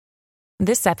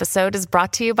This episode is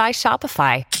brought to you by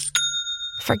Shopify.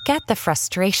 Forget the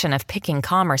frustration of picking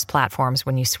commerce platforms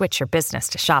when you switch your business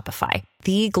to Shopify,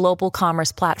 the global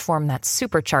commerce platform that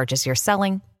supercharges your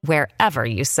selling wherever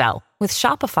you sell. With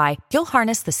Shopify, you'll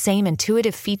harness the same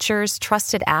intuitive features,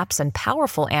 trusted apps, and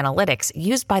powerful analytics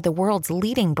used by the world's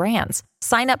leading brands.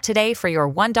 Sign up today for your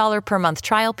 $1 per month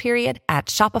trial period at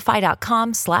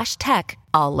shopify.com/tech,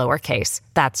 all lowercase.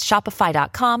 That's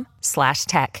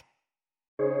shopify.com/tech.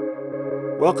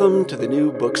 Welcome to the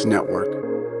New Books Network.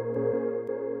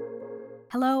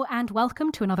 Hello and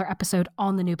welcome to another episode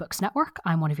on the New Books Network.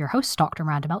 I'm one of your hosts, Dr.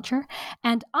 Miranda Melcher,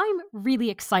 and I'm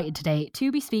really excited today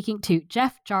to be speaking to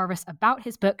Jeff Jarvis about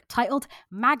his book titled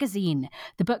Magazine.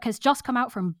 The book has just come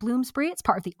out from Bloomsbury. It's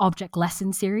part of the Object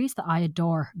Lesson series that I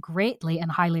adore greatly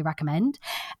and highly recommend.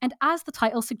 And as the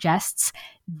title suggests,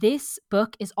 this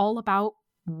book is all about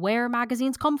where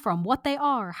magazines come from, what they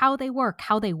are, how they work,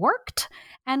 how they worked,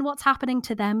 and what's happening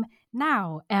to them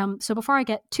now. So before I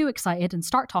get too excited and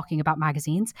start talking about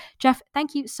magazines, Jeff,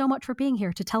 thank you so much for being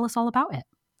here to tell us all about it.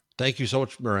 Thank you so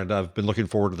much, Miranda. I've been looking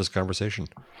forward to this conversation.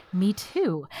 Me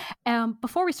too.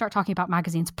 Before we start talking about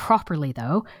magazines properly,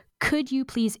 though, could you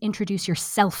please introduce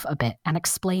yourself a bit and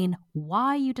explain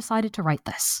why you decided to write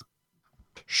this?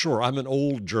 Sure. I'm an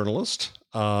old journalist,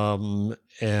 and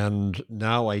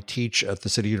now I teach at the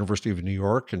City University of New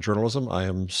York in journalism. I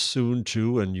am soon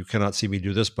to, and you cannot see me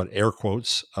do this, but air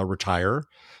quotes, retire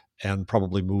and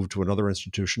probably move to another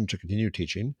institution to continue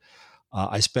teaching.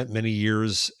 I spent many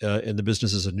years in the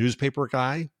business as a newspaper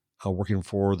guy, working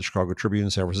for the Chicago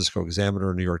Tribune, San Francisco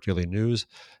Examiner, New York Daily News,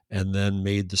 and then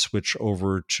made the switch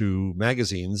over to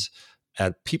magazines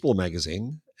at People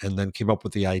magazine, and then came up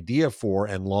with the idea for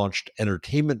and launched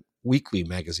Entertainment Weekly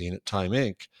magazine at Time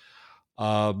Inc.,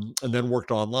 and then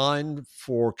worked online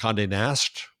for Condé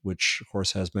Nast, which of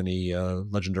course has many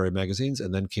legendary magazines,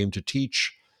 and then came to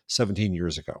teach 17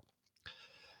 years ago.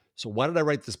 So why did I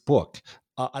write this book?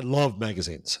 I love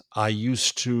magazines. I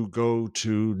used to go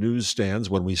to newsstands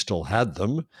when we still had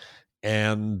them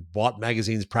and bought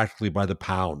magazines practically by the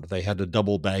pound. They had to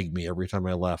double bag me every time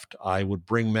I left. I would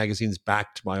bring magazines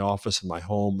back to my office and my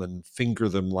home and finger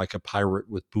them like a pirate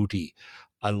with booty.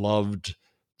 I loved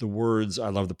the words. I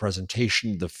loved the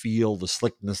presentation, the feel, the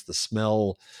slickness, the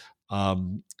smell.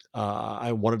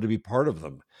 I wanted to be part of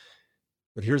them.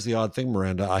 But here's the odd thing,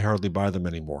 Miranda, I hardly buy them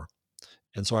anymore.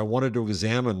 And so I wanted to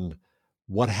examine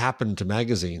what happened to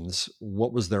magazines,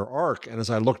 what was their arc. And as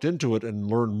I looked into it and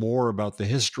learned more about the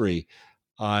history,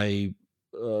 I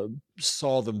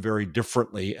saw them very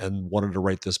differently and wanted to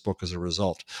write this book as a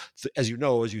result. As you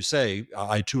know, as you say,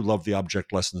 I too love the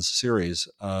Object Lessons series.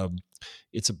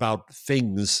 It's about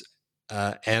things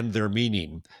and their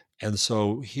meaning. And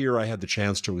so here I had the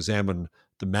chance to examine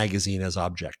the magazine as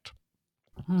object.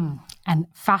 And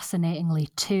fascinatingly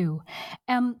too.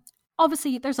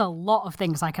 Obviously, there's a lot of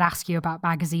things I could ask you about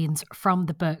magazines from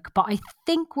the book, but I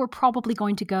think we're probably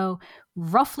going to go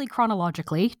roughly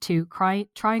chronologically to try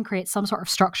and create some sort of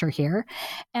structure here.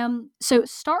 So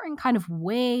starting kind of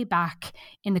way back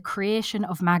in the creation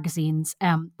of magazines,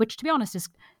 which to be honest is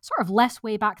sort of less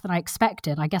way back than I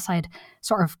expected. I guess I'd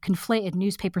sort of conflated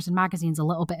newspapers and magazines a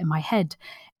little bit in my head.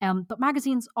 But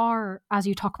magazines are, as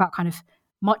you talk about, kind of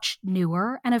much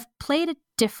newer and have played a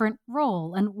different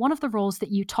role. And one of the roles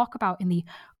that you talk about in the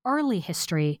early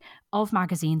history of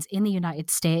magazines in the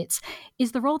United States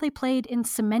is the role they played in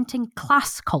cementing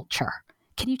class culture.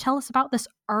 Can you tell us about this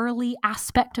early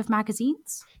aspect of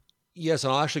magazines? Yes,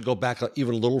 and I'll actually go back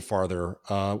even a little farther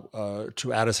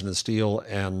to Addison and Steele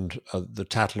and the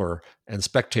Tatler and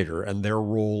Spectator and their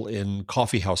role in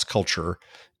coffeehouse culture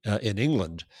in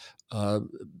England.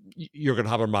 Jürgen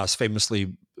Habermas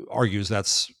famously argues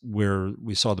that's where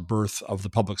we saw the birth of the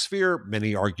public sphere.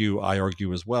 Many argue, I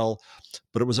argue as well.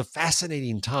 But it was a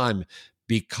fascinating time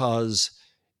because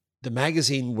the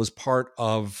magazine was part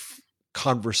of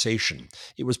conversation.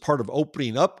 It was part of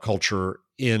opening up culture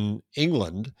in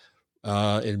England,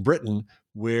 in Britain,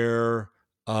 where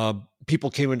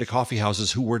people came into coffee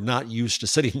houses who were not used to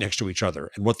sitting next to each other.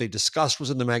 And what they discussed was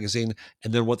in the magazine,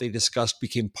 and then what they discussed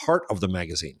became part of the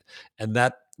magazine. And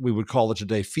that, we would call it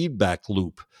today, feedback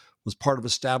loop, was part of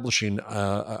establishing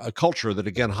a culture that,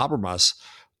 again, Habermas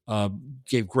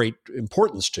gave great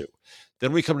importance to.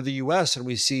 Then we come to the U.S. and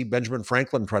we see Benjamin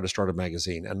Franklin try to start a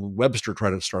magazine and Webster try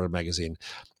to start a magazine.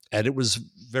 And it was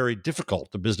very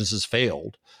difficult. The businesses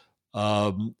failed.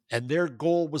 And their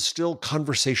goal was still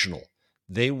conversational.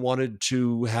 They wanted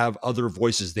to have other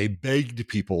voices. They begged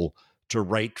people to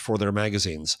write for their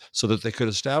magazines so that they could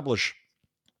establish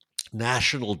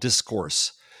national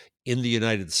discourse in the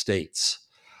United States.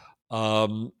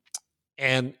 And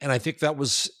I think that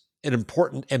was an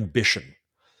important ambition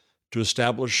to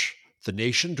establish the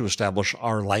nation, to establish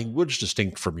our language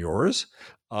distinct from yours,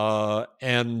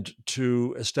 and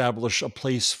to establish a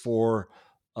place for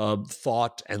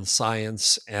thought and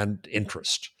science and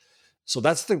interest. So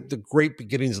that's the great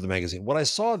beginnings of the magazine. What I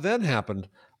saw then happened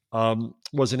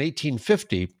was in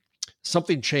 1850,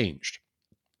 something changed.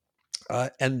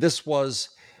 And this was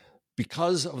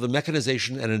because of the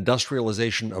mechanization and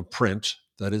industrialization of print,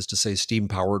 that is to say,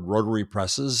 steam-powered rotary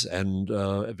presses, and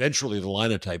eventually the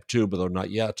linotype too, but though not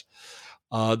yet.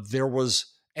 There was,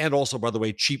 and also, by the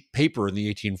way, cheap paper in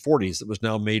the 1840s that was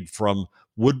now made from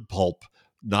wood pulp,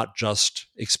 not just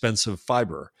expensive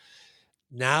fiber.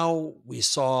 Now we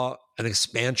saw an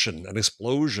expansion, an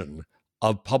explosion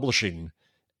of publishing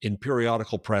in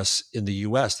periodical press in the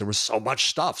U.S. There was so much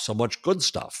stuff, so much good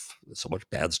stuff, so much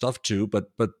bad stuff too. But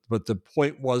the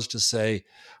point was to say,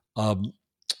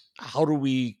 how do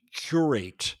we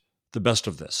curate the best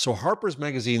of this? So Harper's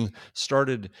Magazine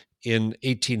started in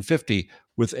 1850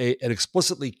 with an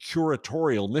explicitly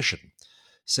curatorial mission,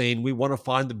 saying we want to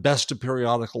find the best of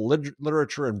periodical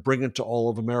literature and bring it to all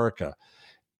of America.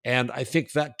 And I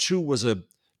think that too was a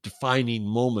defining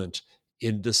moment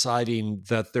in deciding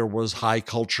that there was high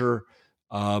culture,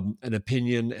 an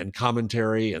opinion and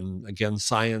commentary, and again,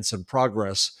 science and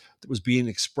progress that was being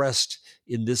expressed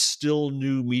in this still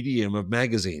new medium of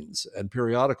magazines and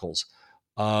periodicals.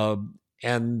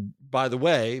 And by the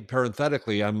way,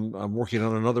 parenthetically, I'm working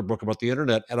on another book about the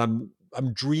internet, and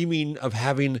I'm dreaming of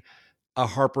having a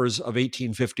Harper's of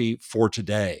 1850 for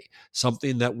today,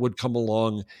 something that would come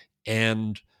along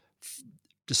and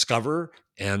discover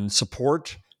and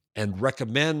support and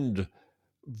recommend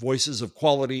voices of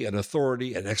quality and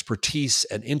authority and expertise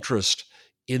and interest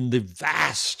in the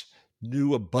vast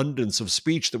new abundance of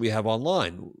speech that we have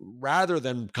online, rather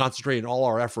than concentrating all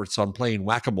our efforts on playing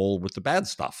whack-a-mole with the bad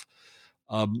stuff.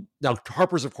 Now,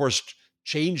 Harper's, of course,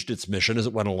 changed its mission as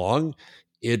it went along.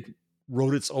 It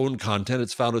wrote its own content.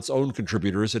 It's found its own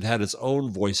contributors. It had its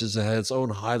own voices. It had its own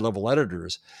high-level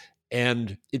editors.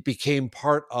 And it became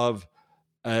part of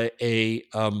a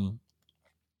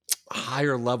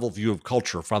higher level view of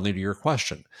culture, finally, to your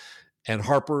question. And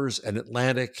Harper's and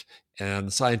Atlantic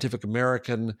and Scientific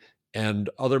American and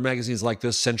other magazines like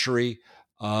this, Century,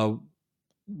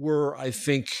 were, I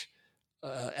think,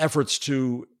 efforts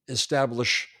to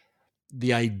establish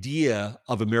the idea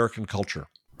of American culture.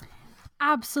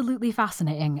 Absolutely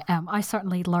fascinating. I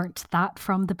certainly learnt that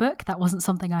from the book. That wasn't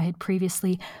something I had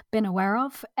previously been aware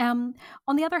of. On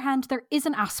the other hand, there is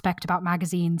an aspect about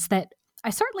magazines that I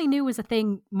certainly knew was a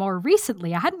thing more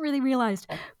recently. I hadn't really realised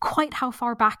quite how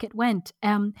far back it went.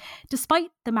 Despite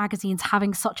the magazines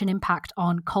having such an impact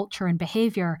on culture and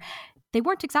behaviour, they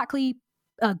weren't exactly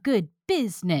a good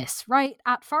business, right,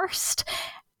 at first.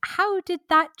 How did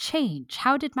that change?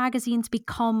 How did magazines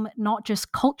become not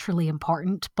just culturally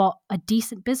important, but a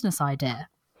decent business idea?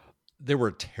 They were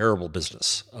a terrible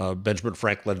business. Benjamin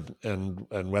Franklin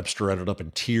and Webster ended up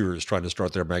in tears trying to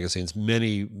start their magazines.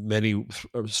 Many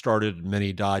started,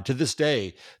 many died. To this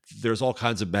day, there's all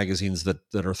kinds of magazines that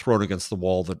are thrown against the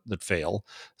wall that fail.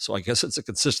 So I guess it's a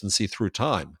consistency through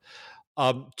time.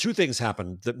 Two things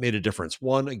happened that made a difference.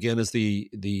 One, again, is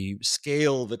the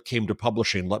scale that came to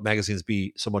publishing let magazines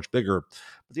be so much bigger.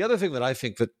 But the other thing that I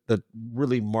think that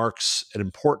really marks an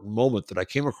important moment that I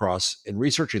came across in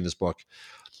researching this book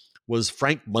was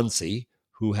Frank Munsey,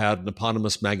 who had an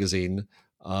eponymous magazine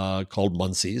called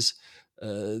Munsey's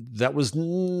that was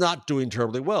not doing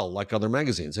terribly well, like other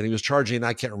magazines. And he was charging,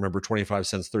 I can't remember, 25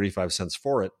 cents, 35 cents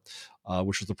for it,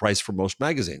 which was the price for most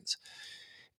magazines.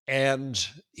 And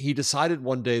he decided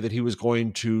one day that he was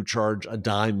going to charge a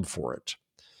dime for it.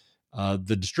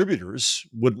 The distributors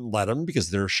wouldn't let him because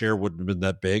their share wouldn't have been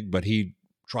that big, but he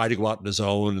tried to go out on his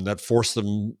own, and that forced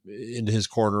them into his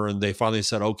corner, and they finally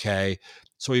said, okay.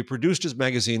 So he produced his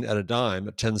magazine at a dime,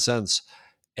 at 10 cents,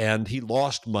 and he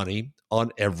lost money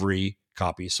on every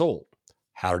copy sold.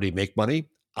 How did he make money?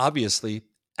 Obviously,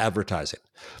 advertising.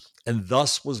 And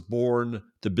thus was born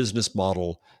the business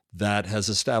model that has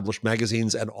established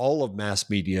magazines and all of mass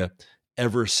media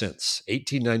ever since.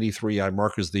 1893, I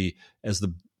mark as the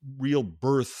real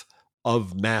birth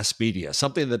of mass media,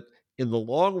 something that in the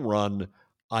long run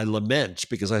I lament,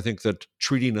 because I think that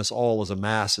treating us all as a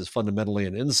mass is fundamentally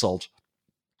an insult.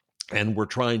 And we're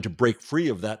trying to break free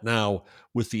of that now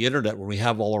with the internet when we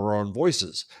have all our own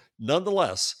voices.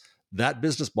 Nonetheless, that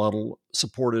business model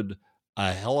supported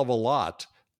a hell of a lot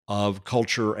of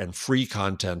culture and free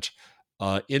content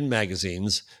in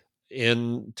magazines,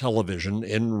 in television,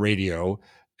 in radio,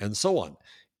 and so on.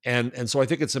 And so I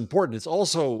think it's important. It's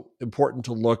also important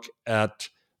to look at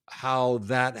how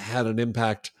that had an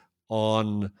impact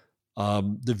on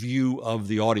the view of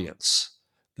the audience,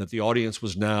 that the audience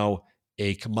was now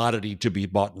a commodity to be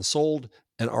bought and sold,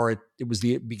 and it was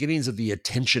the beginnings of the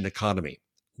attention economy.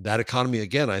 That economy,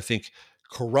 again, I think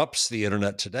corrupts the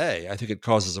internet today. I think it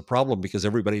causes a problem because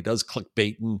everybody does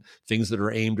clickbait and things that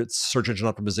are aimed at search engine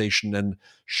optimization and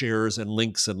shares and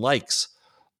links and likes,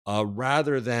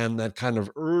 rather than that kind of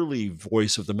early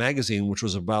voice of the magazine, which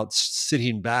was about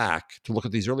sitting back. To look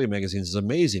at these early magazines is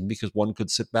amazing because one could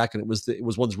sit back and it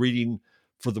was one's reading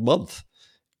for the month.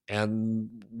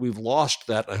 And we've lost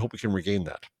that. I hope we can regain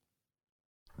that.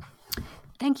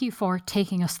 Thank you for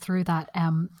taking us through that.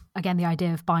 Again, the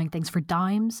idea of buying things for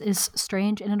dimes is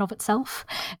strange in and of itself,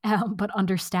 but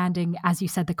understanding, as you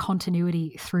said, the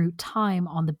continuity through time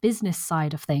on the business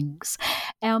side of things.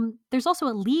 There's also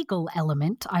a legal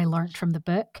element I learned from the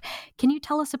book. Can you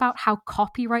tell us about how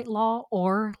copyright law,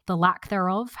 or the lack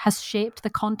thereof, has shaped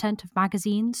the content of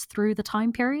magazines through the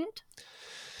time period?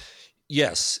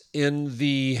 Yes. In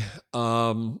the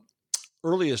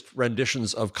earliest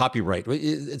renditions of copyright,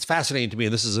 it's fascinating to me,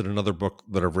 and this is in another book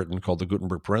that I've written called The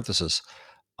Gutenberg Parenthesis.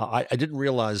 I didn't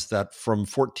realize that from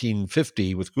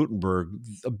 1450 with Gutenberg,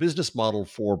 a business model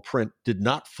for print did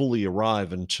not fully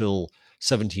arrive until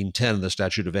 1710, the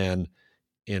Statute of Anne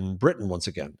in Britain once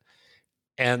again.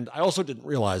 And I also didn't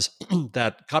realize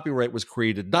that copyright was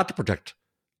created not to protect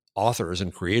authors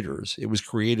and creators. It was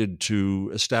created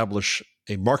to establish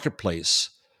a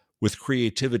marketplace with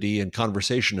creativity and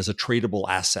conversation as a tradable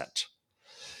asset.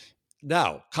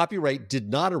 Now, copyright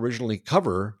did not originally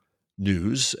cover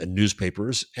news and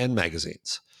newspapers and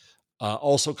magazines.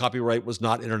 Also, copyright was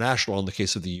not international in the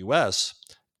case of the US.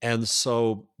 And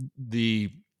so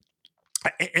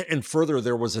further,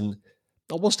 there was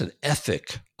almost an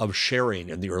ethic of sharing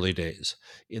in the early days.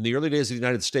 In the early days of the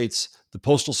United States, the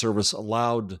Postal Service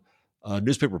allowed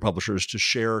newspaper publishers to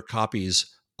share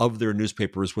copies of their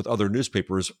newspapers with other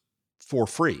newspapers for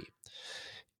free.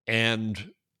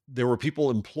 And there were people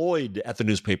employed at the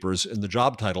newspapers in the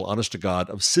job title, honest to God,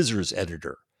 of scissors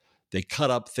editor. They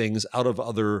cut up things out of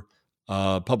other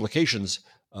publications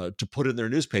to put in their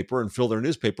newspaper and fill their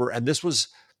newspaper. And this was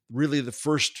really the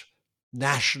first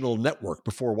national network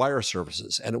before wire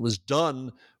services. And it was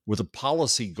done with a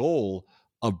policy goal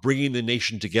of bringing the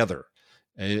nation together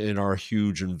in our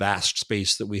huge and vast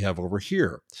space that we have over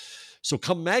here. So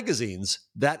come magazines,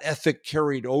 that ethic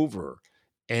carried over,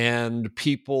 and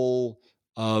people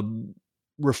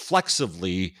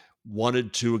reflexively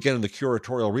wanted to, again, in the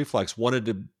curatorial reflex, wanted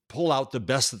to pull out the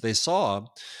best that they saw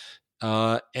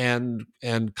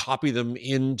and copy them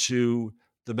into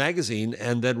the magazine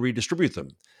and then redistribute them.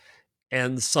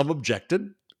 And some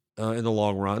objected in the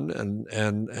long run,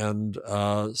 and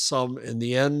some in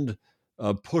the end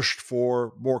pushed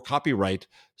for more copyright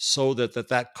so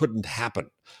that couldn't happen.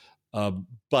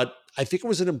 But I think it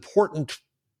was an important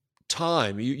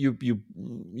time.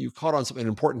 You caught on something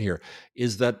important here,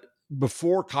 is that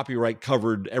before copyright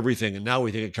covered everything, and now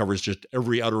we think it covers just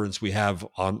every utterance we have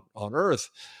on Earth,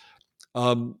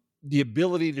 the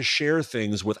ability to share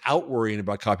things without worrying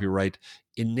about copyright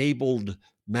enabled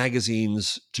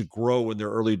magazines to grow in their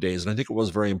early days. And I think it was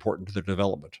very important to their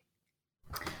development.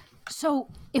 So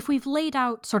if we've laid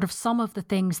out sort of some of the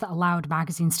things that allowed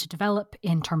magazines to develop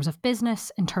in terms of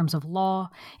business, in terms of law,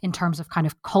 in terms of kind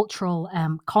of cultural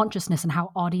consciousness and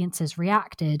how audiences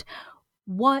reacted,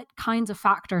 what kinds of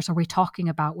factors are we talking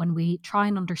about when we try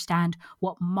and understand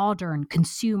what modern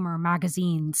consumer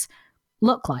magazines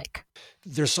look like?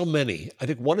 There's so many. I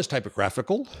think one is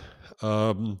typographical.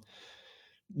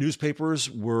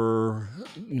 Newspapers were,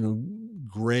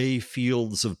 gray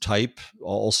fields of type,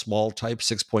 all small type,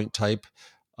 6-point type.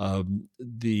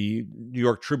 The New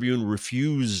York Tribune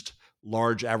refused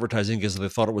large advertising because they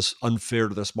thought it was unfair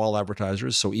to the small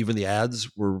advertisers. So even the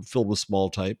ads were filled with small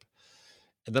type.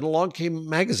 And then along came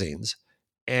magazines,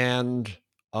 and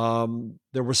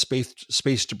there was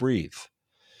space to breathe.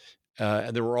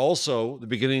 And there were also the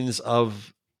beginnings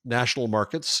of national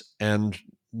markets and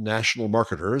national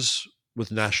marketers with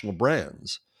national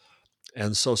brands.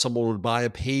 And so someone would buy a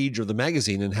page of the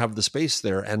magazine and have the space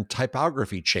there, and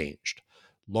typography changed.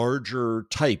 Larger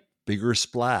type, bigger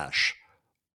splash,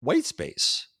 white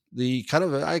space. The kind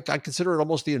of, I consider it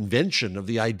almost the invention of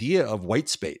the idea of white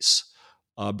space,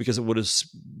 because it would have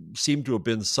seemed to have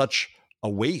been such a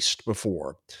waste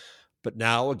before. But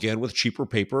now, again, with cheaper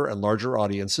paper and larger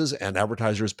audiences and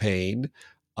advertisers paying,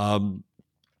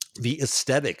 the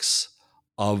aesthetics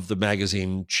of the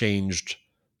magazine changed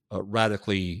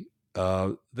radically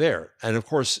there. And of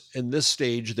course, in this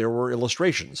stage, there were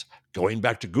illustrations. Going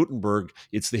back to Gutenberg,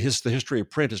 it's the history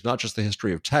of print is not just the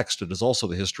history of text, it is also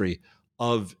the history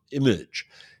of image.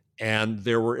 and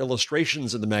there were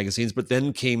illustrations in the magazines, but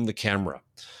then came the camera.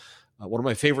 One of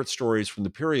my favorite stories from the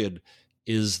period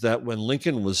is that when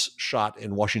Lincoln was shot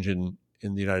in Washington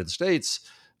in the United States,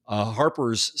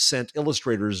 Harper's sent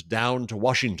illustrators down to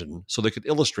Washington so they could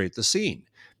illustrate the scene.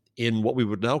 In what we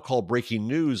would now call breaking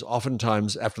news,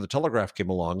 oftentimes after the telegraph came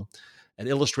along, an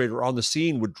illustrator on the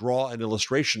scene would draw an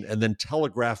illustration and then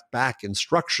telegraph back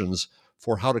instructions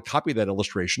for how to copy that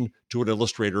illustration to an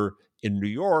illustrator in New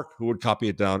York who would copy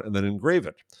it down and then engrave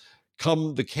it.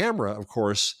 Come the camera, of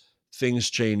course, things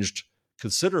changed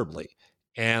considerably.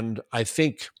 And I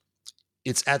think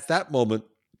it's at that moment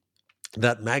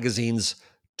that magazines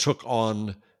took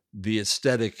on the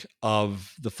aesthetic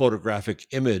of the photographic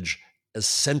image as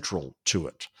central to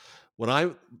it. When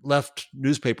I left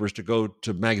newspapers to go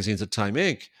to magazines at Time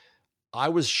Inc., I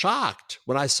was shocked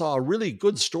when I saw a really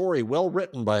good story, well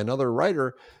written by another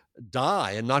writer,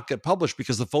 die and not get published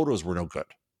because the photos were no good.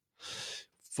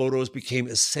 Photos became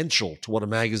essential to what a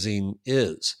magazine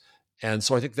is. And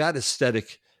so I think that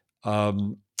aesthetic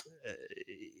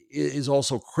is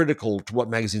also critical to what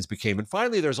magazines became. And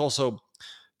finally, there's also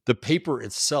the paper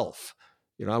itself.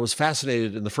 I was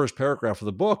fascinated in the first paragraph of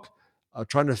the book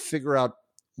trying to figure out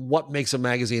what makes a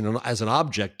magazine as an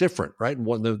object different, right?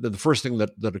 And the first thing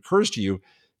that occurs to you,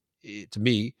 to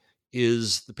me,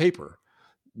 is the paper.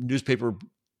 Newspaper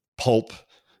pulp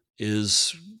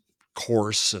is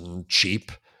coarse and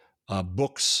cheap.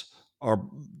 Books are,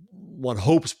 one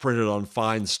hopes, printed on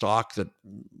fine stock that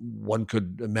one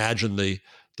could imagine the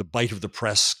bite of the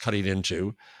press cutting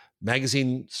into.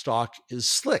 Magazine stock is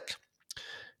slick.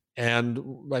 And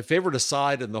my favorite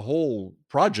aside in the whole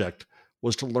project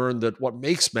was to learn that what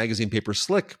makes magazine paper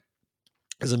slick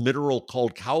is a mineral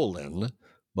called kaolin,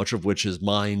 much of which is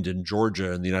mined in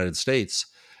Georgia in the United States.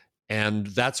 And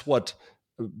that's what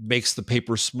makes the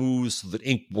paper smooth so that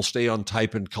ink will stay on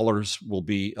type and colors will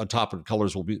be on top and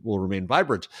colors will remain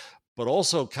vibrant. But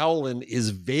also kaolin is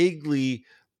vaguely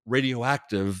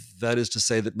radioactive. That is to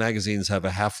say that magazines have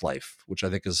a half-life, which I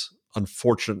think is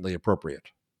unfortunately appropriate.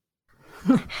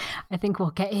 I think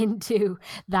we'll get into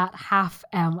that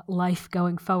half-life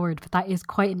going forward, but that is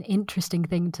quite an interesting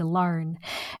thing to learn.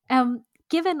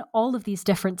 Given all of these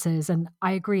differences, and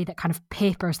I agree that kind of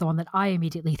paper is the one that I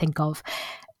immediately think of,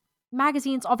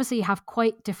 magazines obviously have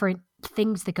quite different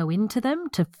things that go into them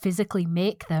to physically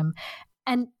make them,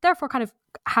 and therefore kind of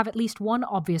have at least one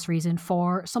obvious reason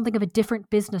for something of a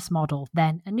different business model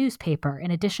than a newspaper,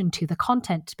 in addition to the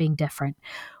content being different.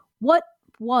 What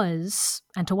was,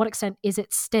 and to what extent is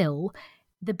it still,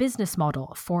 the business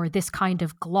model for this kind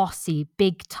of glossy,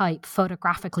 big type,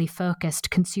 photographically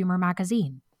focused consumer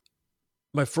magazine?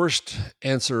 My first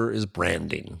answer is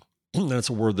branding. That's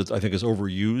a word that I think is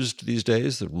overused these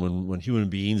days, that when human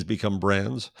beings become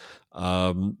brands.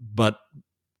 But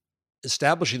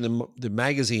establishing the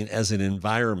magazine as an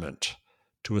environment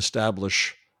to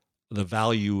establish the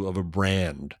value of a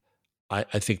brand, I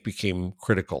think became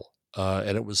critical.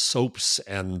 And it was soaps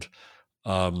and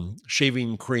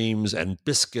shaving creams and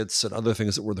biscuits and other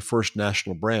things that were the first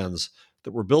national brands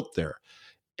that were built there.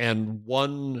 And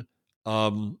one,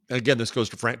 again, this goes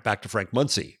back to Frank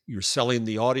Munsey. You're selling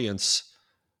the audience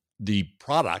the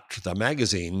product, the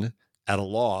magazine, at a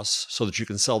loss so that you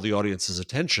can sell the audience's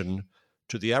attention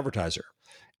to the advertiser.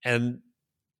 And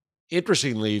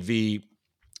interestingly,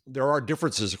 there are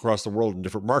differences across the world in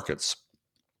different markets.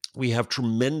 We have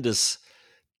tremendous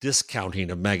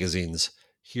discounting of magazines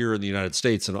here in the United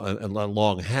States and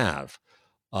long have.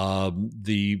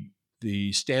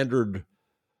 The standard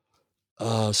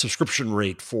subscription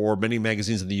rate for many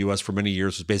magazines in the U.S. for many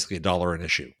years was basically $1 an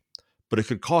issue, but it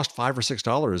could cost $5 or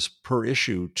 $6 per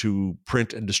issue to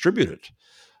print and distribute it.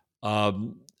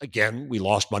 Again, we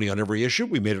lost money on every issue.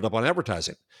 We made it up on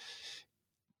advertising.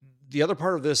 The other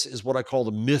part of this is what I call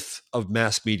the myth of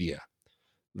mass media,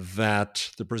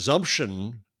 that the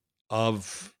presumption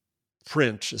of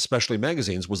print, especially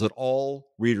magazines, was that all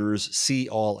readers see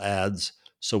all ads,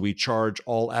 so we charge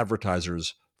all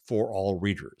advertisers for all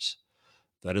readers.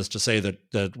 That is to say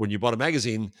that when you bought a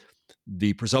magazine,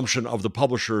 the presumption of the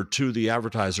publisher to the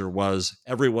advertiser was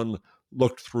everyone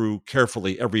looked through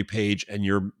carefully every page and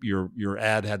your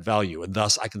ad had value, and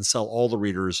thus I can sell all the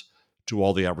readers to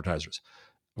all the advertisers.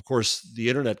 Of course, the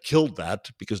internet killed that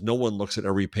because no one looks at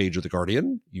every page of The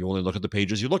Guardian. You only look at the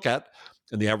pages you look at,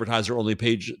 and the advertiser only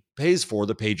pays for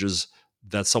the pages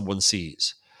that someone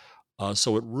sees.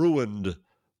 So it ruined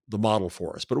the model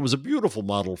for us. But it was a beautiful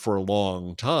model for a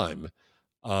long time,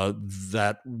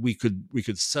 that we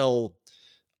could sell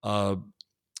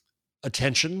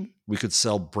attention, we could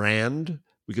sell brand,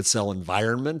 we could sell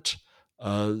environment.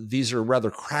 These are rather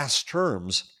crass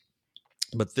terms,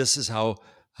 but this is how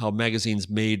how magazines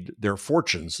made their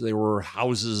fortunes. They were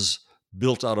houses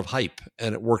built out of hype,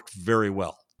 and it worked very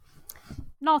well.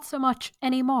 Not so much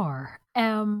anymore.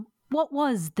 What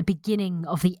was the beginning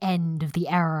of the end of the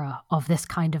era of this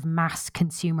kind of mass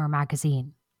consumer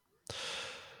magazine?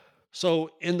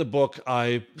 So in the book,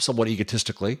 I somewhat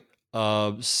egotistically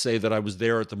say that I was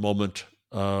there at the moment,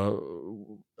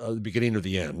 the beginning of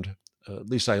the end. At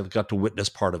least I got to witness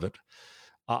part of it.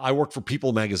 I worked for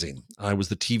People magazine. I was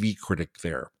the TV critic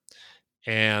there.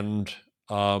 And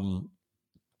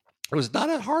it was not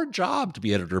a hard job to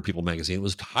be editor of People magazine. It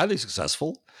was highly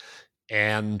successful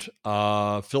and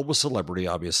filled with celebrity,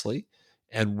 obviously.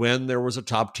 And when there was a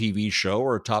top TV show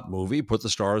or a top movie, put the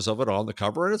stars of it on the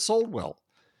cover, and it sold well.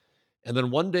 And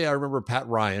then one day, I remember Pat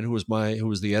Ryan, who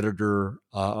was the editor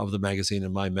of the magazine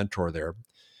and my mentor there.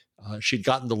 She'd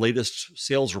gotten the latest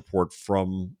sales report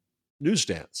from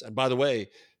newsstands. And by the way,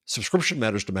 subscription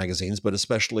matters to magazines, but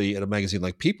especially at a magazine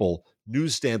like People,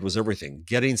 newsstand was everything.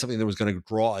 Getting something that was going to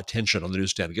draw attention on the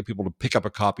newsstand, get people to pick up a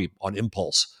copy on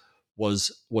impulse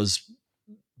was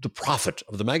the profit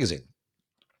of the magazine.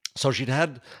 So she'd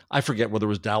had, I forget whether it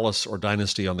was Dallas or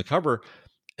Dynasty on the cover,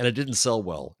 and it didn't sell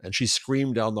well. And she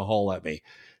screamed down the hall at me,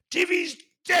 "TV's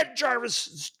dead, Jarvis,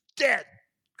 it's dead,"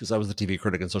 because I was the TV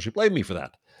critic, and so she blamed me for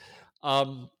that.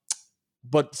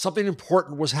 But something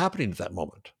important was happening at that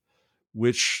moment,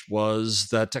 which was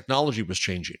that technology was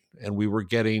changing, and we were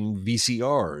getting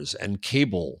VCRs and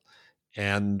cable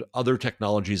and other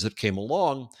technologies that came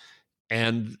along.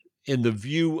 And in the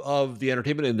view of the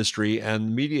entertainment industry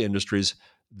and media industries,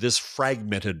 this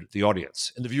fragmented the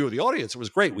audience. In the view of the audience, it was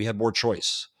great. We had more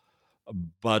choice.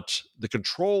 But the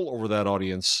control over that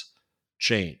audience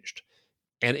changed.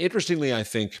 And interestingly, I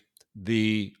think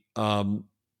the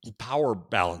power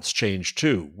balance changed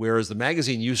too. Whereas the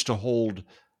magazine used to hold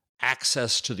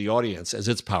access to the audience as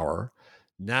its power,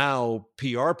 now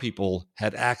PR people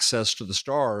had access to the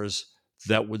stars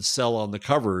that would sell on the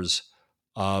covers,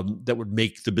 that would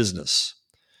make the business.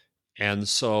 And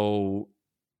so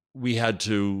we had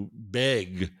to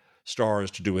beg stars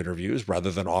to do interviews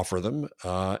rather than offer them,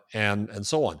 and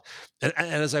so on. And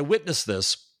as I witnessed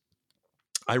this,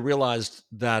 I realized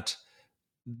that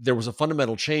there was a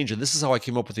fundamental change, and this is how I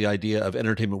came up with the idea of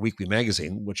Entertainment Weekly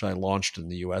magazine, which I launched in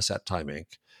the US at Time Inc.,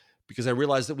 because I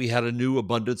realized that we had a new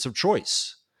abundance of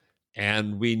choice,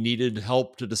 and we needed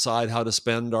help to decide how to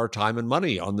spend our time and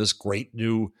money on this great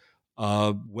new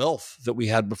wealth that we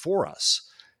had before us.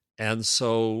 And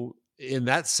so in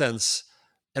that sense,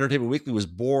 Entertainment Weekly was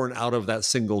born out of that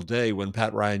single day when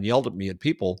Pat Ryan yelled at me at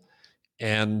People,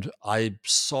 and I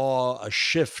saw a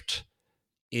shift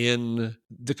in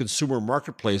the consumer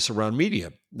marketplace around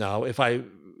media. Now, if I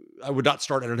would not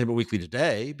start Entertainment Weekly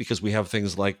today, because we have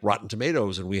things like Rotten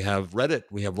Tomatoes and we have Reddit.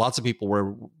 We have lots of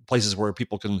places where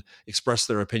people can express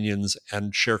their opinions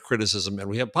and share criticism, and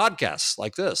we have podcasts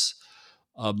like this.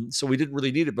 So we didn't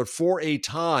really need it. But for a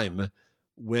time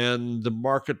when the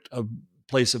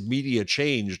marketplace of media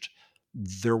changed,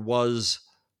 there was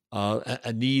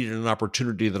a need and an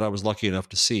opportunity that I was lucky enough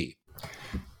to see.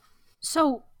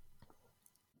 So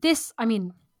this, I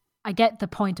mean, I get the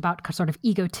point about sort of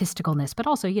egotisticalness, but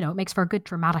also, it makes for a good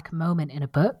dramatic moment in a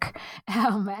book.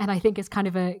 And I think it's kind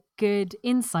of a good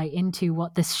insight into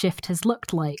what this shift has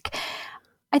looked like.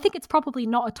 I think it's probably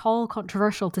not at all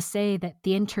controversial to say that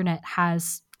the internet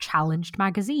has challenged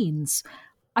magazines.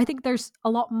 I think there's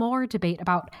a lot more debate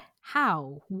about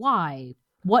how, why,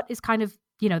 what is kind of,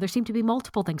 there seem to be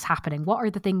multiple things happening. What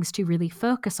are the things to really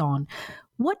focus on?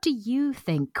 What do you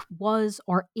think was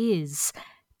or is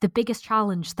the biggest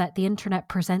challenge that the internet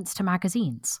presents to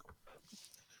magazines?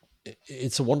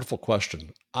 It's a wonderful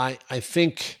question. I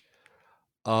think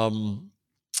I'm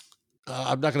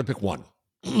not going to pick one.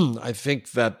 I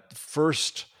think that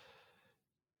first,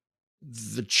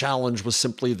 the challenge was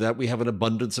simply that we have an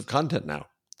abundance of content now.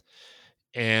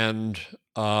 And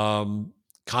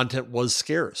content was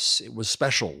scarce. It was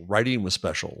special. Writing was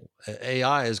special.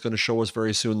 AI is going to show us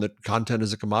very soon that content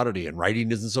is a commodity and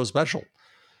writing isn't so special.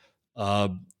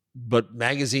 But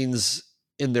magazines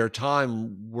in their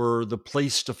time were the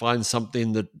place to find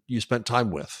something that you spent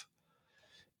time with,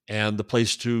 and the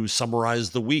place to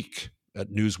summarize the week at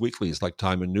news weeklies like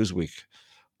Time and Newsweek.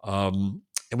 And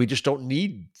we just don't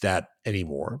need that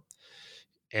anymore.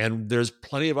 And there's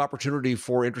plenty of opportunity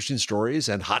for interesting stories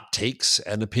and hot takes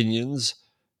and opinions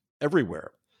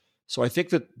everywhere. So I think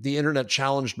that the internet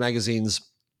challenged magazines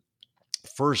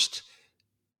first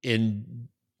in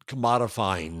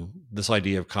commodifying this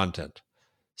idea of content.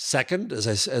 Second,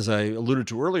 as I alluded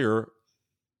to earlier,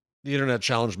 the internet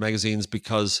challenged magazines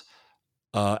because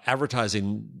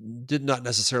advertising did not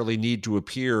necessarily need to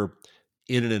appear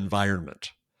in an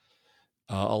environment.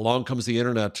 Along comes the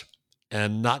internet,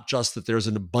 and not just that there's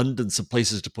an abundance of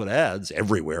places to put ads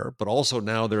everywhere, but also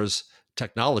now there's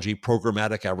technology,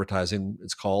 programmatic advertising,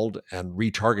 it's called, and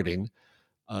retargeting.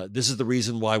 This is the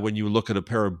reason why when you look at a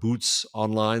pair of boots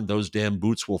online, those damn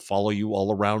boots will follow you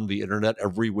all around the internet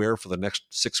everywhere for the next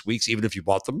 6 weeks, even if you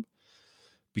bought them,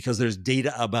 because there's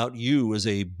data about you as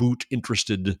a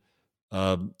boot-interested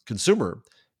consumer.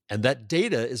 And that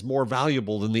data is more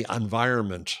valuable than the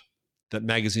environment that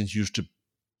magazines used to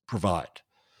provide.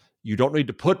 You don't need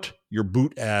to put your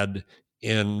boot ad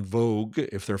in Vogue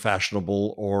if they're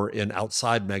fashionable, or in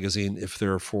Outside magazine if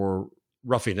they're for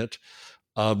roughing it.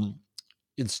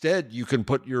 Instead, you can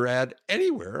put your ad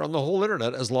anywhere on the whole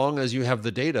internet as long as you have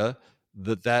the data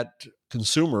that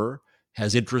consumer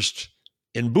has interest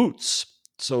in boots.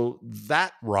 So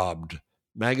that robbed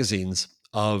magazines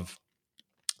of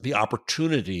the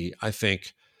opportunity, I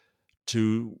think,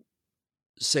 to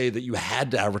say that you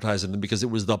had to advertise in them because it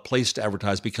was the place to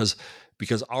advertise, because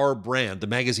our brand, the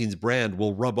magazine's brand,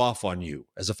 will rub off on you.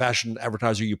 As a fashion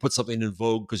advertiser, you put something in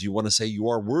Vogue because you want to say you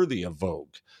are worthy of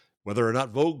Vogue. Whether or not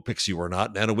Vogue picks you or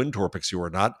not, Anna Wintour picks you or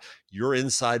not, you're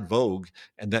inside Vogue,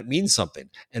 and that means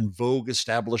something. And Vogue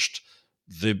established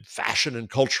the fashion and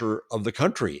culture of the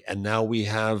country. And now we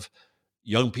have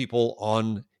young people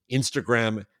on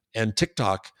Instagram and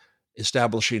TikTok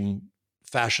establishing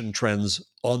fashion trends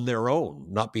on their own,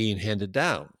 not being handed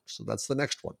down. So that's the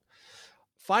next one.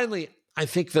 Finally, I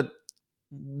think that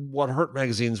what hurt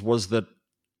magazines was that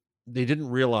they didn't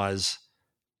realize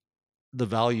the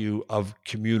value of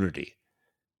community,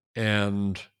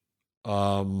 and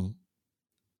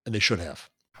they should have.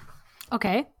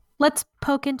 Okay, let's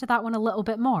poke into that one a little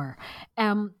bit more.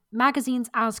 Magazines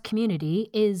as community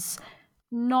is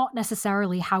not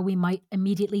necessarily how we might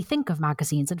immediately think of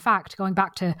magazines. In fact, going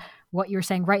back to what you were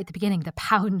saying right at the beginning, the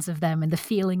pounds of them and the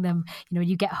feeling them,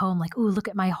 you get home like, oh, look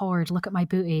at my hoard, look at my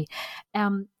booty,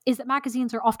 is that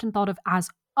magazines are often thought of as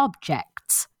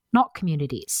objects, not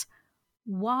communities.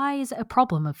 Why is it a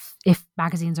problem if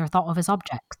magazines are thought of as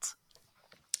objects?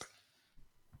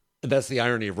 That's the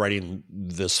irony of writing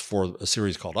this for a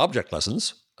series called Object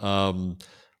Lessons,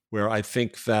 where I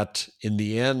think that in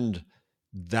the end,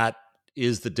 that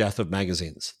is the death of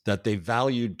magazines, that they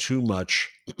valued too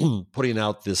much putting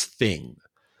out this thing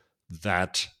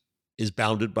that is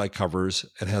bounded by covers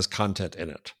and has content in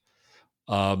it.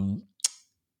 To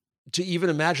even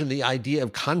imagine the idea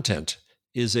of content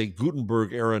is a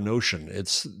Gutenberg era notion.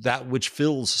 It's that which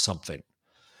fills something.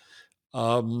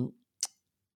 And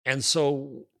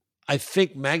so I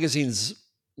think magazines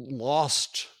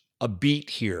lost a beat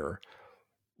here,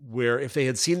 where if they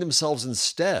had seen themselves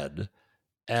instead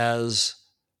as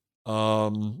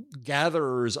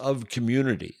gatherers of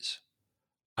communities,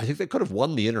 I think they could have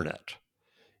won the internet.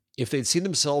 If they'd seen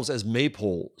themselves as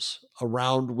maypoles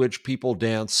around which people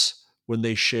dance when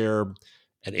they share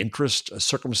an interest, a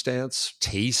circumstance,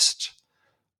 taste,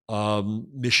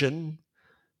 mission,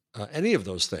 any of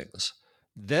those things,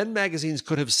 then magazines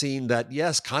could have seen that,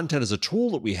 yes, content is a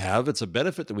tool that we have, it's a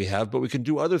benefit that we have, but we can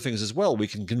do other things as well. We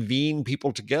can convene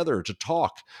people together to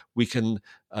talk. We can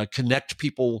connect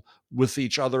people with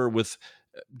each other, with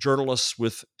journalists,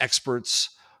 with experts.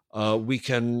 We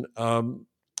can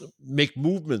make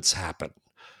movements happen.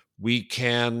 We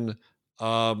can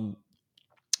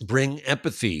bring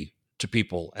empathy to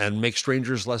people and make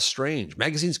strangers less strange.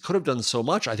 Magazines could have done so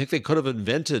much. I think they could have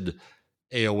invented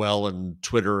AOL and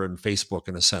Twitter and Facebook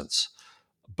in a sense.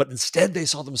 But instead, they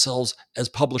saw themselves as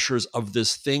publishers of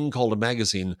this thing called a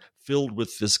magazine filled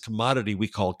with this commodity we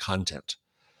call content.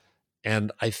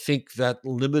 And I think that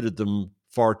limited them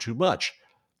far too much.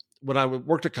 When I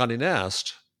worked at Condé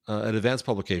Nast, at Advanced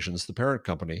Publications, the parent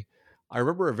company, I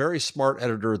remember a very smart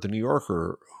editor at The New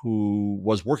Yorker who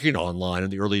was working online in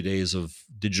the early days of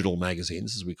digital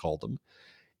magazines, as we called them,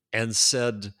 and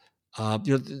said,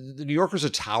 the New Yorker's a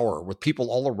tower with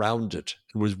people all around it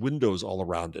and with windows all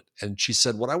around it. And she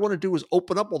said, what I want to do is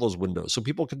open up all those windows so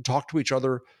people can talk to each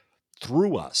other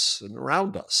through us and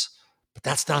around us. But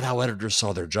that's not how editors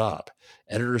saw their job.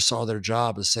 Editors saw their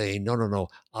job as saying, no,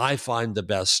 I find the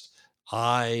best.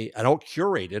 I don't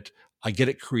curate it. I get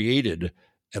it created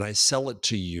and I sell it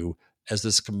to you as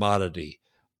this commodity.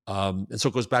 And so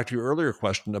it goes back to your earlier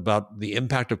question about the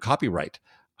impact of copyright.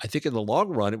 I think in the long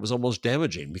run, it was almost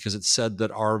damaging because it said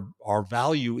that our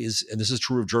value is, and this is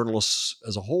true of journalists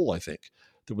as a whole, I think,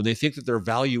 that when they think that their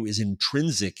value is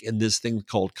intrinsic in this thing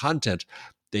called content,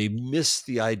 they miss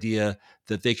the idea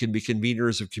that they can be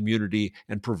conveners of community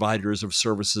and providers of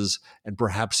services and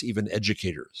perhaps even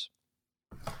educators.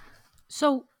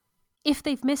 So if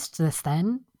they've missed this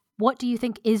then, what do you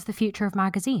think is the future of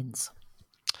magazines?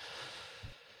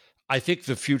 I think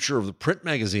the future of the print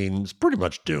magazine is pretty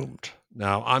much doomed.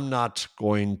 Now, I'm not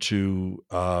going to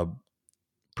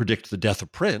predict the death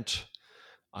of print.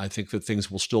 I think that things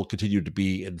will still continue to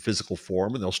be in physical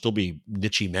form, and there'll still be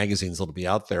niche magazines that'll be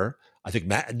out there. I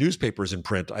think newspapers in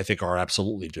print, I think, are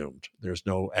absolutely doomed. There's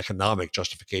no economic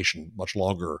justification much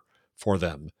longer for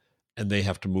them, and they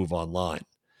have to move online.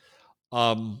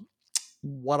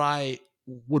 What I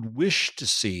would wish to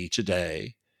see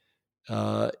today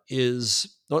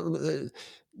is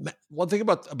one thing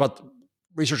about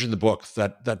researching the book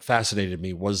that fascinated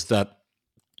me was that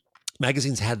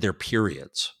magazines had their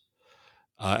periods.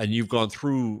 And you've gone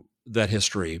through that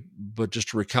history, but just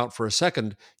to recount for a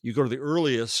second, you go to the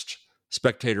earliest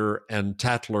Spectator and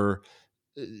Tatler.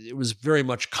 It was very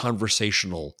much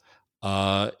conversational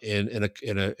in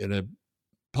a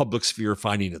public sphere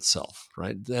finding itself,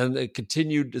 right? Then it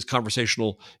continued as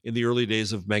conversational in the early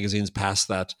days of magazines past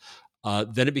that.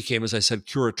 Then it became, as I said,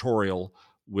 curatorial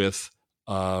with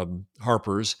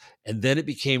Harper's, and then it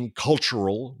became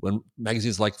cultural when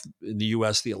magazines like in the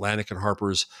U.S., the Atlantic and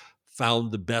Harper's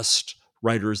found the best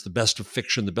writers, the best of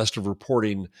fiction, the best of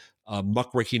reporting.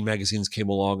 Muckraking magazines came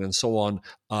along and so on.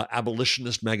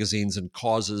 Abolitionist magazines and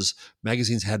causes.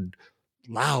 Magazines had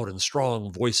loud and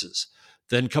strong voices.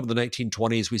 Then come the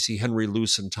 1920s, we see Henry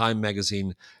Luce and Time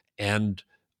magazine and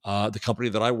the company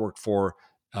that I worked for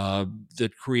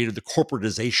that created the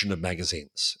corporatization of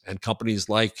magazines. And companies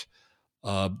like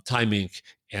Time Inc.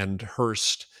 and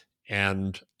Hearst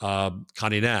and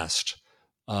Condé Nast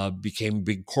became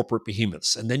big corporate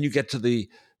behemoths. And then you get to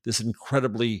this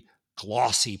incredibly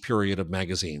glossy period of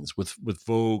magazines with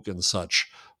Vogue and such,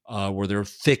 where they're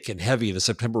thick and heavy. The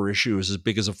September issue is as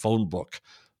big as a phone book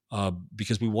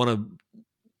because we want to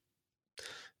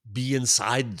be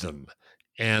inside them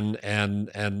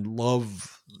and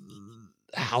love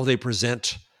how they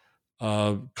present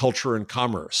culture and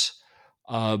commerce.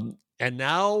 And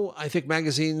now I think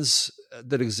magazines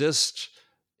that exist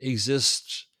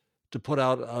to put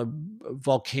out a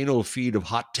volcano feed of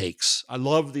hot takes. I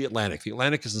love The Atlantic. The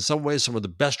Atlantic is in some ways some of the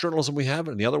best journalism we have,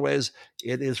 and in the other ways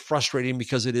it is frustrating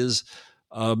because it is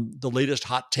the latest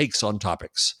hot takes on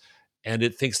topics. And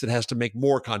it thinks it has to make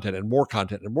more content and more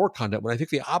content and more content, when I think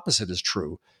the opposite is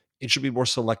true. It should be more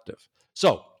selective.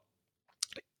 So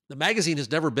the magazine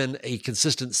has never been a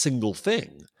consistent single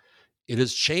thing. It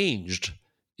has changed.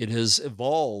 It has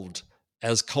evolved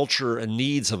as culture and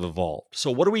needs have evolved.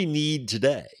 So what do we need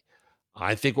today?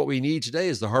 I think what we need today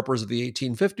is the Harpers of the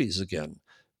 1850s again.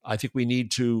 I think we need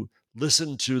to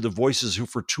listen to the voices who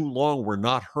for too long were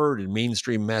not heard in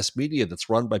mainstream mass media that's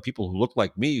run by people who look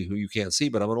like me, who you can't see,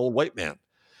 but I'm an old white man.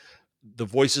 The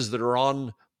voices that are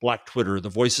on Black Twitter, the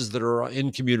voices that are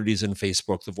in communities in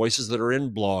Facebook, the voices that are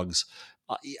in blogs.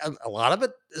 A lot of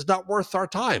it is not worth our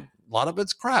time. A lot of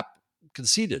it's crap,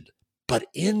 conceded. But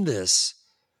in this,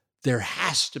 there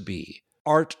has to be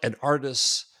art and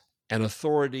artists and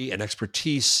authority and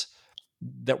expertise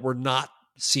that were not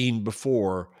seen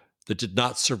before, that did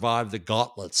not survive the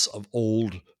gauntlets of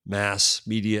old mass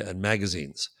media and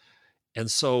magazines.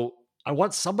 And so I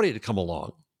want somebody to come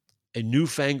along, a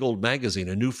newfangled magazine,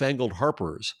 a newfangled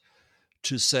Harper's,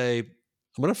 to say,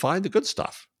 I'm going to find the good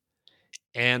stuff.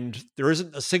 And there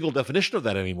isn't a single definition of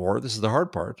that anymore. This is the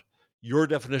hard part. Your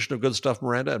definition of good stuff,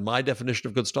 Miranda, and my definition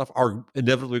of good stuff are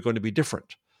inevitably going to be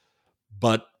different.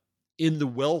 But in the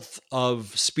wealth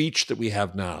of speech that we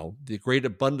have now, the great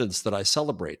abundance that I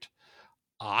celebrate,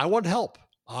 I want help.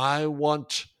 I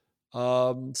want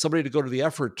somebody to go to the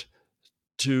effort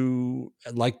to,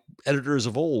 like editors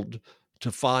of old,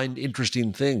 to find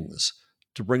interesting things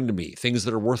to bring to me, things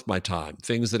that are worth my time,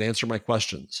 things that answer my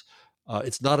questions.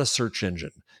 It's not a search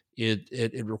engine.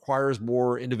 It requires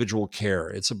more individual care.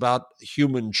 It's about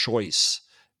human choice.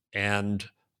 And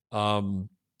I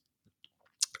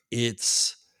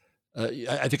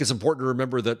think it's important to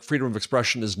remember that freedom of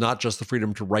expression is not just the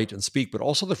freedom to write and speak, but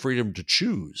also the freedom to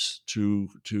choose, to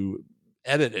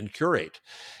edit and curate.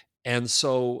 And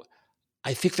so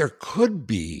I think there could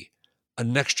be a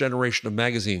next generation of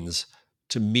magazines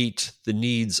to meet the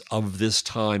needs of this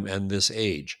time and this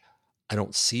age. I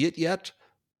don't see it yet,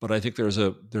 but I think there's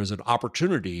an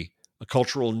opportunity, a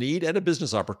cultural need and a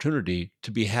business opportunity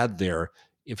to be had there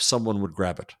if someone would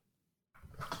grab it.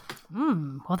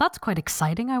 Well, that's quite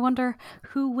exciting. I wonder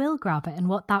who will grab it and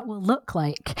what that will look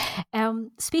like.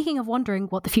 Speaking of wondering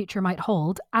what the future might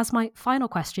hold, as my final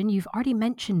question, you've already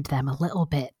mentioned them a little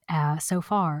bit so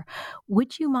far.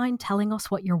 Would you mind telling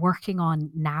us what you're working on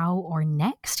now or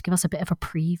next? Give us a bit of a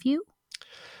preview.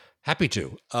 Happy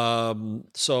to.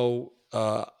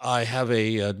 I have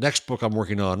a next book I'm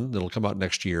working on that'll come out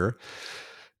next year.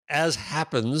 as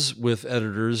happens with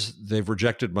editors, they've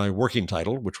rejected my working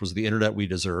title, which was The Internet We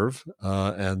Deserve.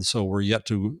 And so we're yet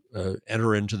to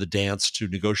enter into the dance to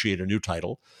negotiate a new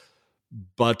title.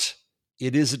 But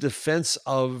it is a defense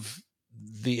of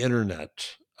the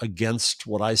Internet against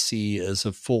what I see as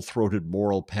a full-throated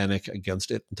moral panic against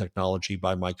it and technology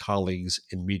by my colleagues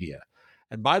in media.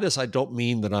 And by this, I don't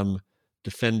mean that I'm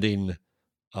defending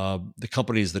the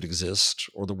companies that exist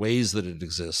or the ways that it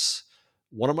exists.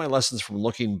 One of my lessons from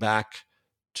looking back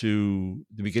to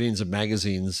the beginnings of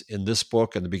magazines in this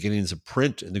book and the beginnings of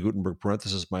print in the Gutenberg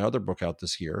Parenthesis, my other book out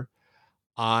this year,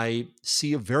 I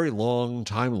see a very long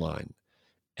timeline.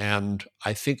 And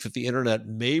I think that the internet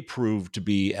may prove to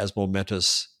be as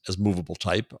momentous as movable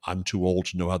type. I'm too old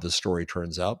to know how this story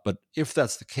turns out. But if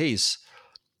that's the case,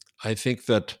 I think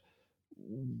that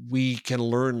we can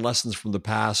learn lessons from the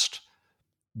past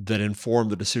that inform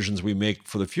the decisions we make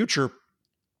for the future.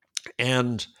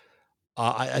 And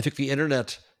I think the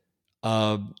internet,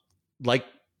 like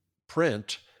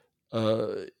print,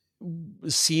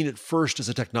 is seen at first as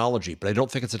a technology, but I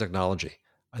don't think it's a technology.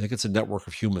 I think it's a network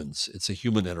of humans. It's a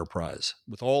human enterprise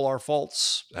with all our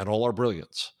faults and all our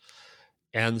brilliance.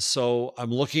 And so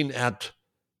I'm looking at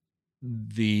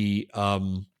the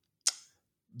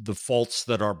faults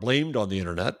that are blamed on the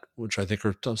internet, which I think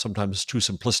are sometimes too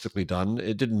simplistically done.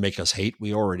 It didn't make us hate.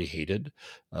 We already hated.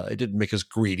 It didn't make us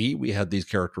greedy. We had these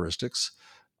characteristics.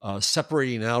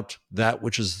 Separating out that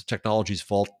which is technology's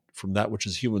fault from that which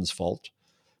is human's fault.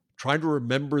 Trying to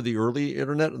remember the early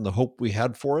internet and the hope we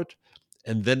had for it,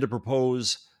 and then to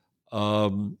propose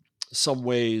some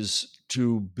ways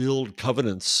to build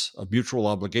covenants of mutual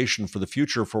obligation for the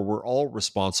future, for we're all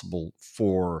responsible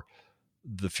for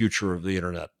the future of the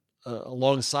internet.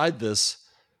 Alongside this,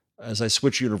 as I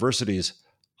switch universities,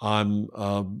 I'm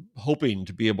hoping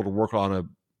to be able to work on a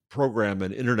program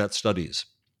in internet studies.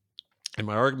 And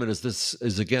my argument is this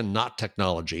is, again, not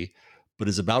technology, but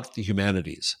is about the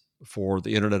humanities, for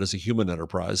the internet as a human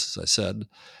enterprise, as I said,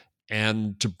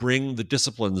 and to bring the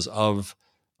disciplines of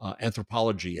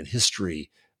anthropology and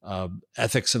history,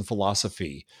 ethics and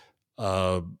philosophy,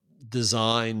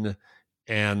 design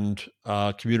and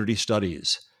community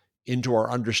studies into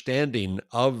our understanding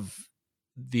of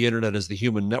the internet as the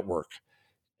human network.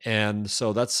 And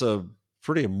so that's a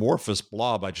pretty amorphous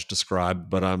blob I just described,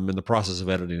 but I'm in the process of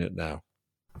editing it now.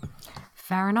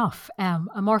 Fair enough.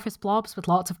 Amorphous blobs with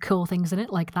lots of cool things in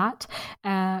it like that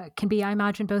can be, I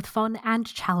imagine, both fun and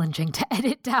challenging to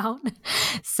edit down.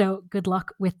 So good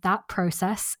luck with that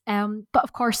process. But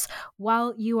of course,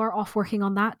 while you are off working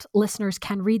on that, listeners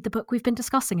can read the book we've been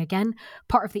discussing. Again,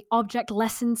 part of the Object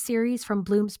Lessons series from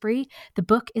Bloomsbury. The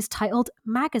book is titled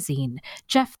Magazine.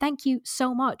 Jeff, thank you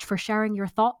so much for sharing your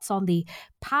thoughts on the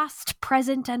past,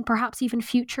 present, and perhaps even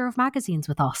future of magazines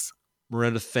with us.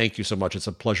 Miranda, thank you so much. It's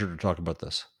a pleasure to talk about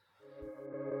this.